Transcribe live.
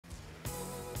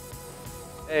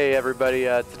Hey everybody,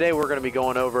 today we're going to be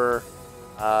going over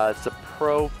some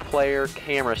pro player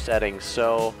camera settings.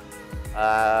 So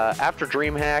after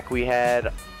Dreamhack we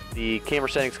had the camera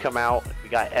settings come out. We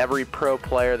got every pro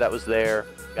player that was there,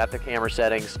 got the camera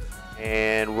settings,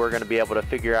 and we're going to be able to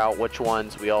figure out which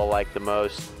ones we all like the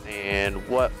most and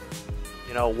what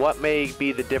may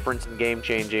be the difference in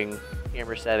game-changing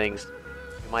camera settings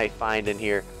you might find in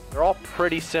here. They're all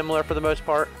pretty similar for the most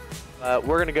part. We're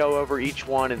going to go over each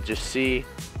one and just see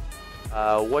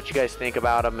what you guys think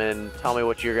about them and tell me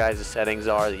what your guys' settings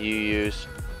are that you use.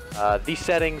 These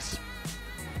settings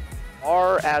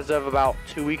are as of about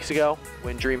 2 weeks ago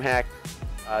when Dreamhack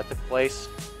took place.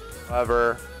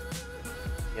 However,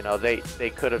 they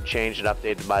could have changed and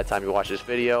updated by the time you watch this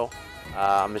video.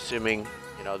 I'm assuming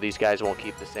these guys won't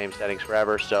keep the same settings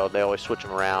forever, so they always switch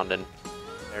them around and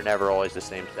they're never always the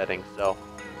same settings. So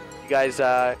you guys,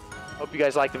 hope you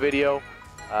guys like the video.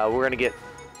 We're gonna get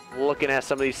looking at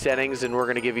some of these settings, and we're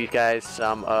gonna give you guys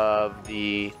some of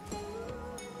the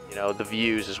the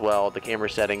views as well, the camera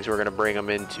settings. We're gonna bring them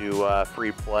into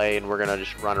free play, and we're gonna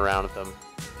just run around with them,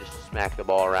 just smack the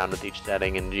ball around with each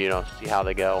setting, and see how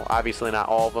they go. Obviously not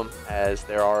all of them, as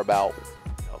there are about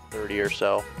 30 or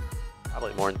so,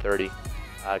 probably more than 30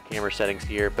 camera settings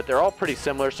here, but they're all pretty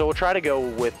similar. So we'll try to go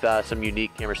with some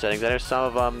unique camera settings. I know some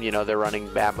of them, they're running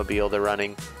Batmobile, they're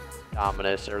running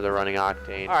Dominus, or they're running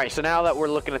Octane. Alright, so now that we're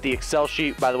looking at the Excel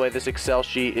sheet, by the way, this Excel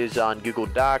sheet is on Google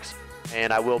Docs,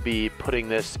 and I will be putting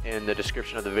this in the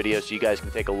description of the video so you guys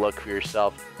can take a look for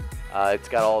yourself. It's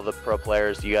got all the pro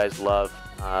players you guys love,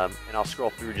 and I'll scroll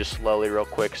through just slowly real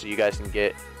quick so you guys can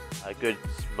get a good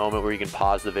moment where you can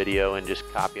pause the video and just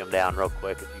copy them down real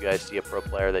quick if you guys see a pro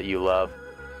player that you love.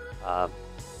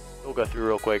 We'll go through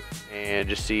real quick and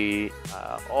just see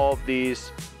all of these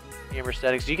camera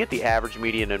settings. You get the average,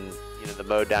 median, and the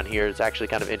mode down here. It's actually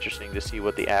kind of interesting to see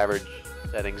what the average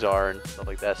settings are and stuff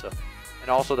like that. So, and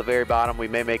also the very bottom, we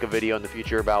may make a video in the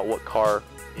future about what car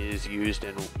is used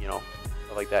and stuff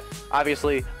like that.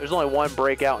 Obviously, there's only one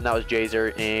breakout, and that was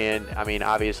Jazer. And I mean,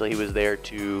 obviously, he was there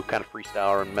to kind of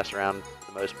freestyle and mess around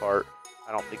for the most part.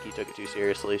 I don't think he took it too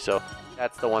seriously, so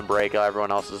that's the one breakout.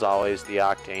 Everyone else is always the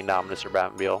Octane, Dominus, or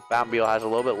Batmobile. Batmobile has a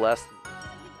little bit less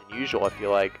than usual, I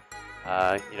feel like.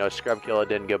 Scrub Killer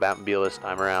didn't go Batmobile this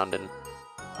time around, and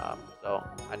so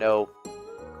I know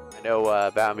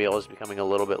Batmobile is becoming a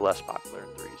little bit less popular in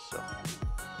threes. So,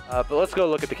 but let's go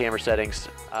look at the camera settings.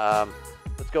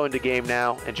 Let's go into game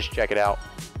now and just check it out.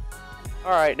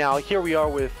 All right, now here we are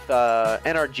with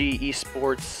NRG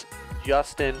Esports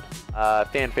Justin,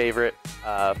 fan favorite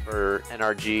for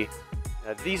NRG.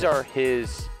 These are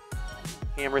his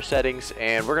camera settings,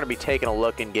 and we're going to be taking a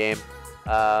look in game.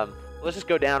 Let's just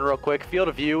go down real quick. Field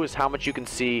of view is how much you can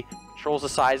see. Controls the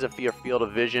size of your field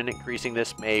of vision. Increasing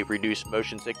this may reduce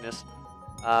motion sickness.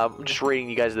 I'm just reading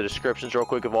you guys the descriptions real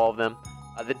quick of all of them.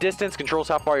 The distance controls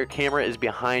how far your camera is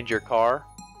behind your car.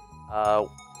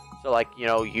 So like,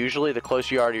 usually the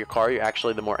closer you are to your car,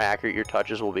 the more accurate your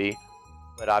touches will be.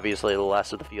 But obviously the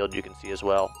less of the field you can see as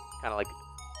well. Kind of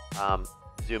like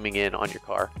zooming in on your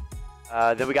car.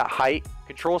 Then we got height.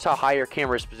 Controls how high your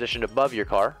camera is positioned above your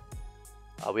car.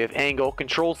 We have angle.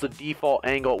 Controls the default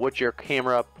angle at which your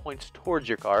camera points towards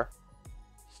your car.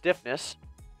 Stiffness.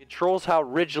 Controls how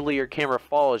rigidly your camera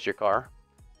follows your car.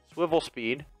 Swivel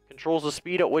speed. Controls the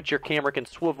speed at which your camera can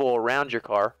swivel around your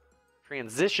car.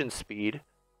 Transition speed.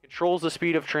 Controls the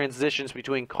speed of transitions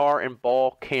between car and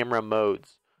ball camera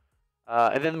modes.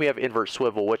 And then we have invert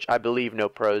swivel, which I believe no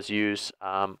pros use.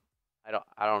 I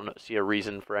don't see a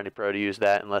reason for any pro to use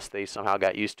that unless they somehow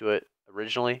got used to it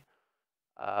originally.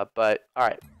 But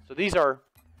alright, so these are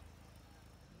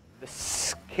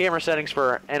the camera settings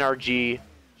for NRG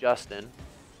Justin.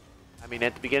 I mean,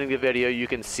 at the beginning of the video, you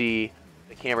can see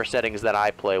the camera settings that I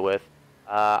play with.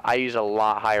 I use a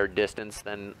lot higher distance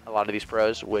than a lot of these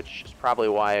pros, which is probably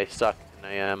why I suck and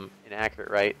I am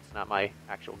inaccurate, right? It's not my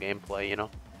actual gameplay,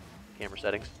 camera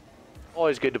settings.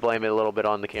 Always good to blame it a little bit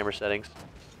on the camera settings.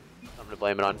 Something to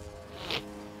blame it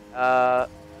on.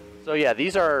 So yeah,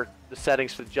 these are the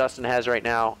settings that Justin has right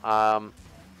now.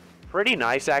 Pretty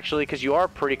nice actually, because you are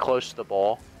pretty close to the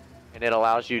ball, and it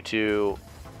allows you to,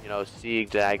 see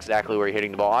exactly where you're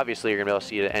hitting the ball. Obviously, you're gonna be able to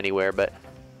see it anywhere, but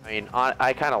I mean,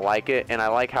 I kind of like it, and I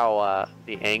like how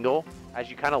the angle as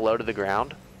you kind of low to the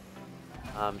ground,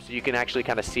 so you can actually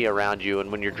kind of see around you,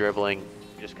 and when you're dribbling,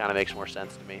 it just kind of makes more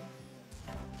sense to me.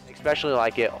 Especially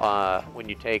like it when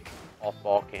you take off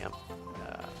ball cam.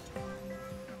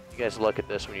 You guys look at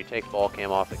this, when you take ball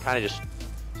cam off, it kind of just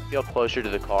feel closer to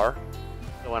the car.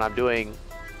 So when I'm doing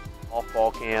off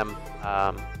ball cam,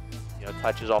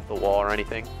 touches off the wall or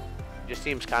anything, it just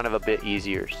seems kind of a bit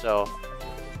easier. So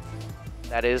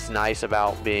that is nice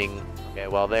about being, okay,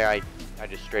 well there I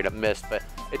just straight up missed, but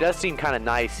it does seem kind of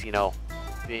nice, you know,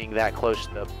 being that close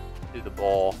to the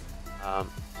ball,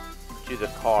 to the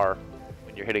car.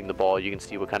 When you're hitting the ball, you can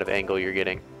see what kind of angle you're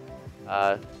getting.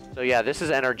 So yeah, this is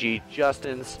NRG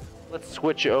Justin's. Let's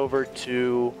switch over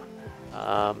to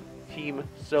Team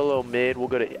Solo Mid. We'll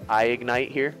go to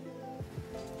iIgnite here,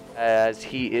 as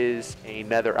he is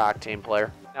another Octane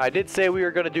player. Now, I did say we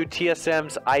were going to do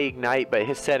TSM's iIgnite, but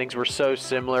his settings were so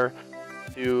similar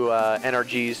to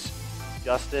NRG's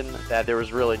Justin that there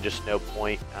was really just no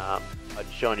point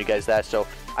showing you guys that. So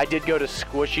I did go to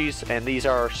Squishies, and these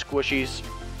are Squishies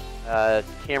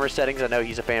camera settings. I know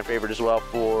he's a fan favorite as well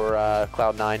for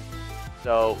Cloud9.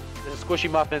 So this is Squishy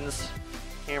Muffins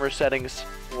camera settings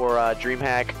for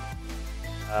Dreamhack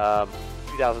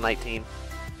 2019.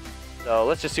 So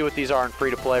let's just see what these are in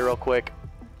free to play real quick.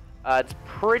 It's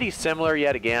pretty similar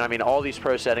yet again. I mean, all these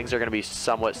pro settings are going to be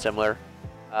somewhat similar.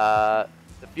 The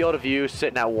field of view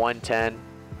sitting at 110,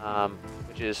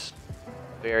 which is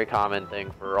a very common thing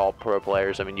for all pro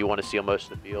players. I mean, you want to see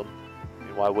most of the field. I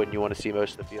mean, why wouldn't you want to see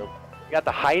most of the field? You got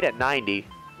the height at 90,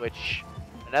 which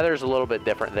another is a little bit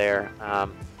different there. I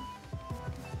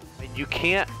mean, you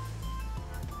can't.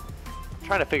 I'm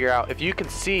trying to figure out if you can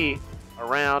see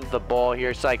around the ball here.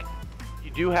 It's like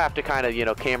you do have to kind of, you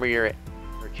know,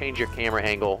 change your camera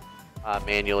angle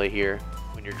manually here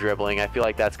when you're dribbling. I feel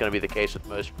like that's going to be the case with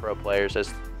most pro players,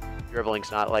 as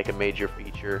dribbling's not like a major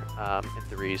feature in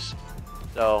threes.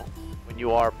 So when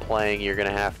you are playing, you're going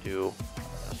to have to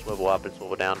swivel up and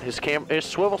swivel down. His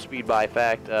swivel speed, by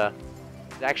fact,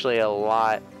 is actually a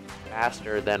lot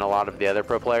faster than a lot of the other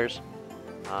pro players.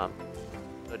 So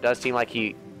it does seem like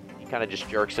he kind of just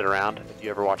jerks it around if you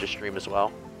ever watch a stream as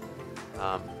well.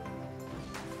 But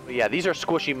yeah, these are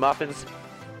Squishy Muffins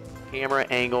camera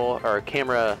angle or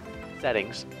camera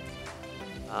settings.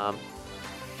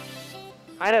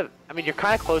 Kind of, I mean, you're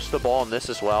kind of close to the ball in this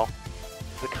as well.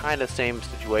 It's the kind of same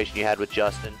situation you had with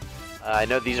Justin. I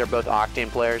know these are both Octane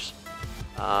players,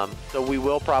 so we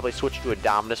will probably switch to a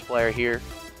Dominus player here,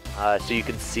 so you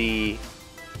can see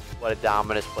what a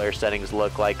Dominus player settings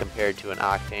look like compared to an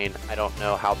Octane. I don't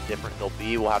know how different they'll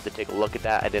be. We'll have to take a look at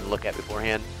that. I didn't look at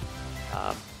beforehand.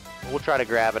 We'll try to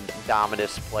grab a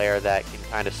Dominus player that can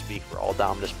kind of speak for all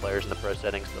Dominus players in the pro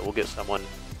settings, so we'll get someone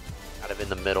kind of in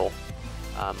the middle,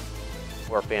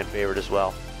 or a fan favorite as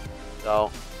well.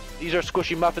 So these are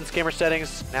Squishy Muffins camera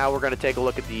settings. Now we're going to take a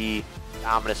look at the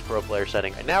Dominus pro player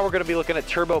setting. And now we're going to be looking at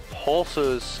Turbo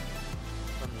Pulses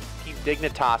from Team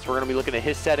Dignitas. We're going to be looking at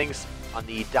his settings on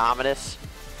the Dominus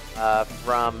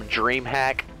from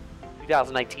Dreamhack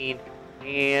 2019,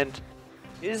 and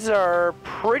these are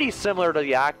pretty similar to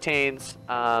the Octanes.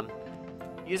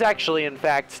 He's actually, in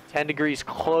fact, 10 degrees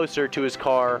closer to his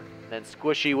car than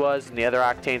Squishy was, and the other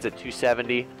Octane's at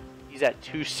 270. He's at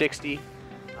 260.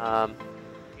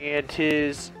 And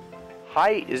his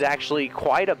height is actually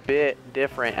quite a bit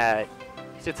different.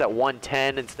 He sits at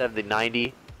 110 instead of the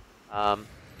 90.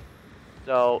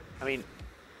 So, I mean,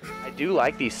 I do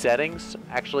like these settings,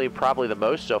 actually probably the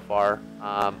most so far.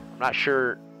 I'm not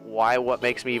sure what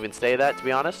makes me even say that, to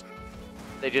be honest.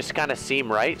 They just kind of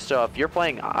seem right. So if you're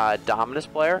playing a Dominus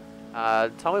player,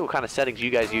 tell me what kind of settings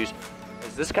you guys use,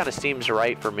 because this kind of seems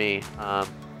right for me. I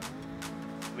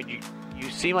mean, you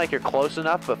seem like you're close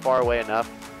enough but far away enough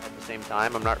at the same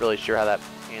time. I'm not really sure how that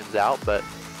pans out, but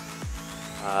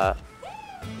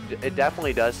it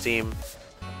definitely does seem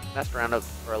messed around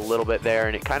for a little bit there,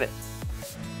 and it kind of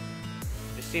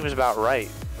just seems about right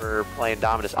for playing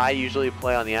Dominus. I usually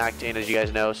play on the Octane, as you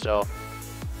guys know, so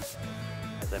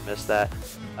as I missed that,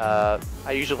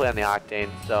 I usually play on the Octane,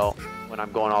 so when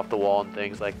I'm going off the wall and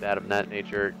things like that of that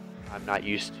nature, I'm not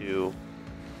used to, you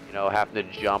know, having to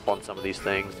jump on some of these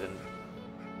things, and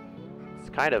it's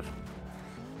kind of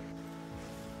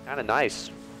nice.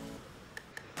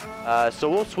 So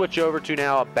we'll switch over to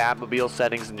now Batmobile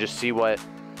settings and just see what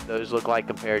those look like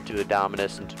compared to the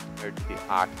Dominus and compared to the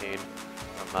Octane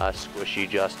from Squishy,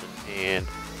 Justin, and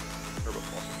Turbo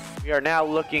Pulse. We are now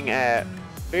looking at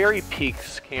Fairy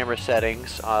Peak's camera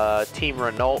settings, Team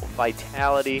Renault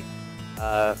Vitality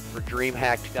for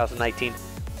Dreamhack 2019,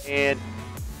 and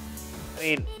I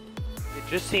mean, it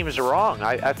just seems wrong.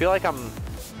 I feel like I'm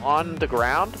on the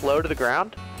ground, low to the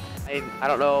ground. I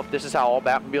don't know if this is how all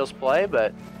Batmobiles play,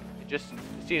 but it just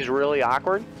seems really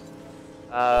awkward.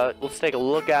 Let's take a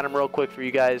look at him real quick for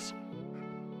you guys.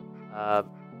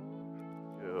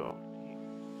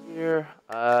 Here.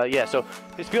 Yeah, so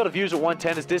his field of view is at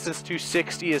 110, his distance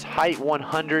 260, his height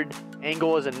 100,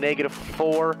 angle is a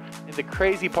 -4, and the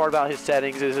crazy part about his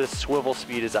settings is his swivel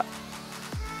speed is up.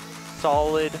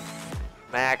 Solid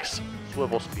max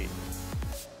swivel speed.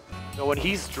 So when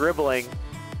he's dribbling,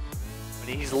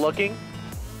 when he's looking,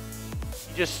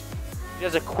 he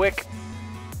does a quick,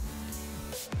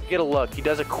 get a look. He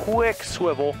does a quick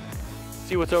swivel,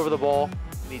 see what's over the ball,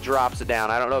 and he drops it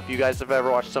down. I don't know if you guys have ever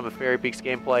watched some of Fairy Peak's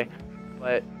gameplay,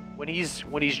 but when he's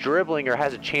dribbbling or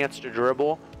has a chance to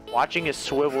dribble, watching his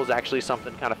swivel is actually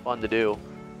something kind of fun to do,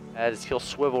 as he'll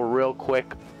swivel real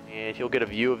quick and he'll get a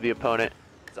view of the opponent.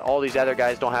 All these other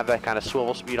guys don't have that kind of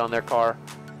swivel speed on their car.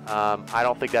 I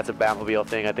don't think that's a Batmobile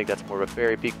thing. I think that's more of a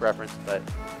Fairy Peak preference, but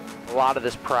a lot of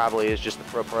this probably is just the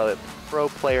pro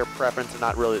player preference and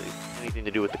not really anything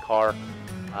to do with the car.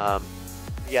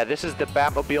 Yeah, this is the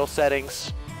Batmobile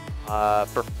settings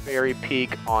for Fairy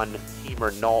Peak on Team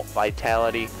Renault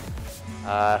Vitality.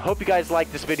 Hope you guys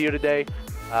liked this video today.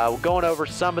 We're going over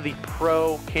some of the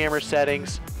pro camera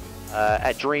settings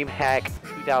at Dreamhack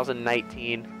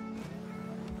 2019.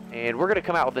 And we're going to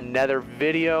come out with another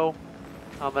video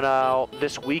coming out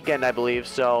this weekend, I believe.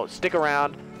 So stick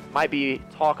around. Might be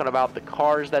talking about the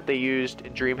cars that they used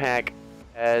in Dreamhack,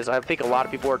 as I think a lot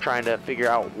of people are trying to figure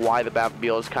out why the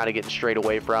Batmobile is kind of getting strayed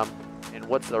away from, and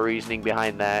what's the reasoning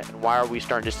behind that, and why are we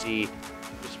starting to see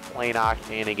just plain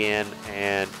Octane again.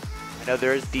 And I know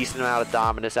there is a decent amount of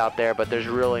Dominus out there, but there's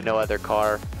really no other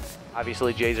car.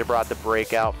 Obviously, Jazer brought the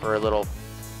Breakout for a little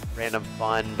random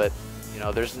fun, but you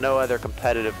know, there's no other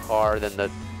competitive car than the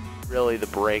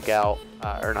Breakout,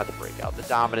 or not the Breakout, the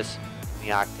Dominus and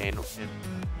the Octane. And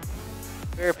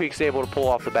Fairy Peak's able to pull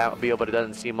off the Batmobile, but it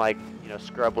doesn't seem like, you know,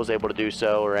 Scrub was able to do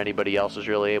so, or anybody else was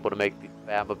really able to make the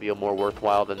Batmobile more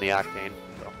worthwhile than the Octane.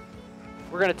 So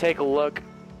we're going to take a look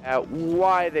at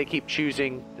why they keep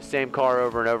choosing the same car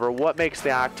over and over, what makes the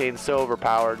Octane so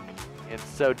overpowered and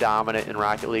so dominant in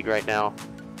Rocket League right now,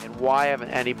 and why haven't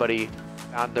anybody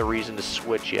found the reason to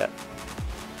switch yet.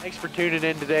 Thanks for tuning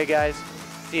in today, guys.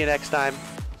 See you next time.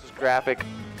 This is Graphic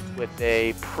with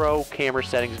a pro camera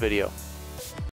settings video.